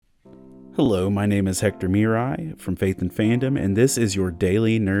Hello, my name is Hector Mirai from Faith and Fandom, and this is your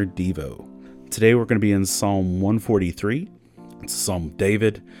Daily Nerd Devo. Today we're going to be in Psalm 143. It's a Psalm of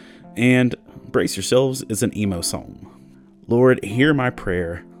David, and brace yourselves, it's an emo psalm. Lord, hear my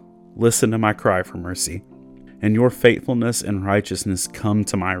prayer, listen to my cry for mercy, and your faithfulness and righteousness come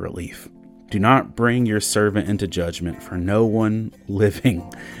to my relief. Do not bring your servant into judgment, for no one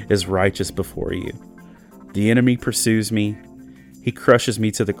living is righteous before you. The enemy pursues me, he crushes me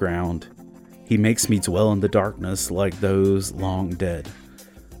to the ground. He makes me dwell in the darkness like those long dead.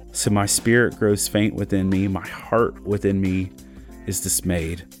 So my spirit grows faint within me, my heart within me is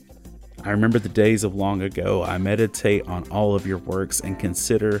dismayed. I remember the days of long ago. I meditate on all of your works and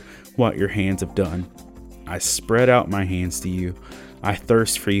consider what your hands have done. I spread out my hands to you. I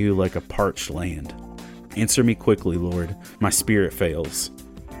thirst for you like a parched land. Answer me quickly, Lord. My spirit fails.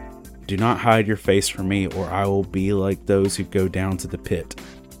 Do not hide your face from me, or I will be like those who go down to the pit.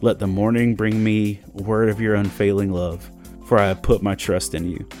 Let the morning bring me word of your unfailing love, for I have put my trust in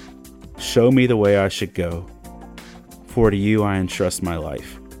you. Show me the way I should go, for to you I entrust my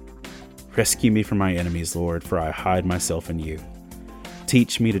life. Rescue me from my enemies, Lord, for I hide myself in you.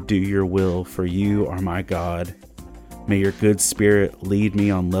 Teach me to do your will, for you are my God. May your good spirit lead me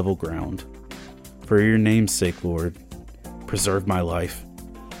on level ground. For your name's sake, Lord, preserve my life.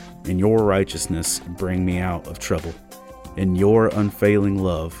 In your righteousness, bring me out of trouble. In your unfailing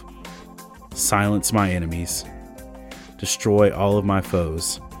love, silence my enemies. Destroy all of my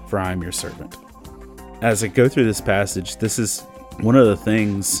foes, for I am your servant. As I go through this passage, this is one of the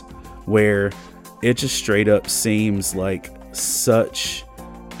things where it just straight up seems like such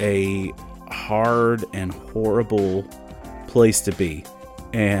a hard and horrible place to be.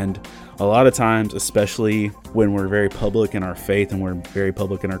 And a lot of times, especially when we're very public in our faith and we're very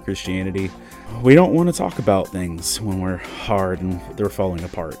public in our Christianity, we don't want to talk about things when we're hard and they're falling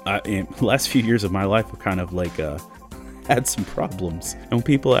apart. In the last few years of my life, I've kind of had some problems. And when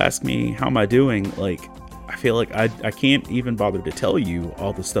people ask me, how am I doing? I feel like I can't even bother to tell you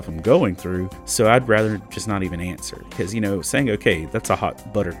all the stuff I'm going through. So I'd rather just not even answer. Because, saying okay, that's a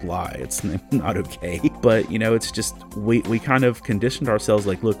hot buttered lie. It's not okay. But, it's just, we kind of conditioned ourselves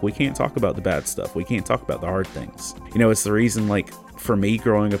look, we can't talk about the bad stuff. We can't talk about the hard things. It's the reason, for me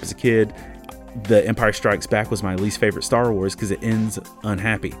growing up as a kid, The Empire Strikes Back was my least favorite Star Wars because it ends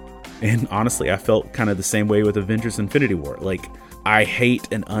unhappy. And honestly, I felt kind of the same way with Avengers Infinity War. I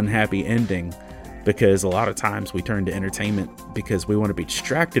hate an unhappy ending because a lot of times we turn to entertainment because we want to be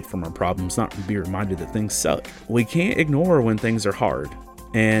distracted from our problems, not be reminded that things suck. We can't ignore when things are hard.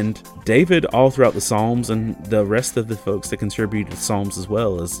 And David, all throughout the Psalms, and the rest of the folks that contributed to Psalms as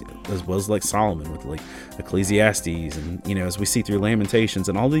well as Solomon with Ecclesiastes, and as we see through Lamentations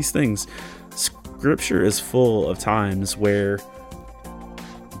and all these things, Scripture is full of times where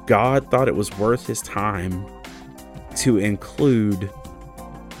God thought it was worth his time to include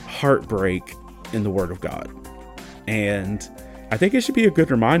heartbreak in the Word of God. And I think it should be a good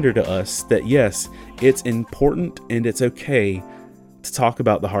reminder to us that yes, it's important and it's okay to talk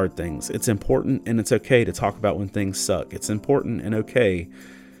about the hard things. It's important and it's okay to talk about when things suck. It's important and okay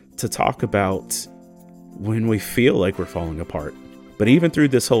to talk about when we feel like we're falling apart. But even through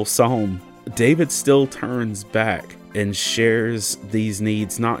this whole psalm, David still turns back and shares these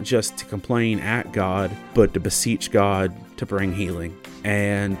needs, not just to complain at God, but to beseech God to bring healing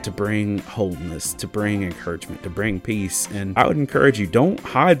and to bring wholeness, to bring encouragement, to bring peace. And I would encourage you, don't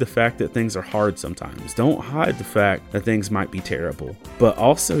hide the fact that things are hard sometimes. Don't hide the fact that things might be terrible, but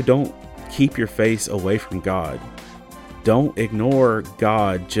also don't keep your face away from God. Don't ignore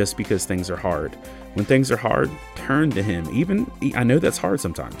God just because things are hard. When things are hard, turn to him. I know that's hard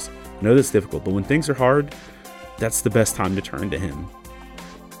sometimes. I know that's difficult, but when things are hard, that's the best time to turn to him.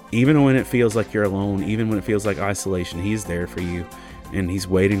 Even when it feels like you're alone, even when it feels like isolation, he's there for you, and he's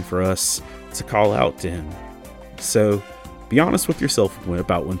waiting for us to call out to him. So be honest with yourself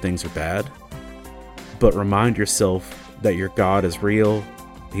about when things are bad, but remind yourself that your God is real,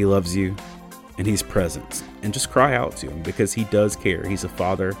 he loves you, and he's present. And just cry out to him because he does care. He's a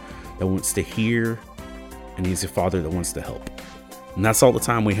father that wants to hear, and he's a father that wants to help. And that's all the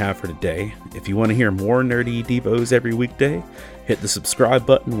time we have for today. If you want to hear more nerdy devos every weekday, hit the subscribe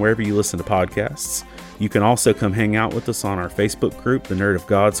button wherever you listen to podcasts. You can also come hang out with us on our Facebook group, the Nerd of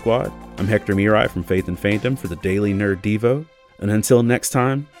God Squad. I'm Hector Mirai from Faith and Fandom for the Daily Nerd Devo. And until next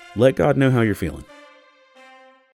time, let God know how you're feeling.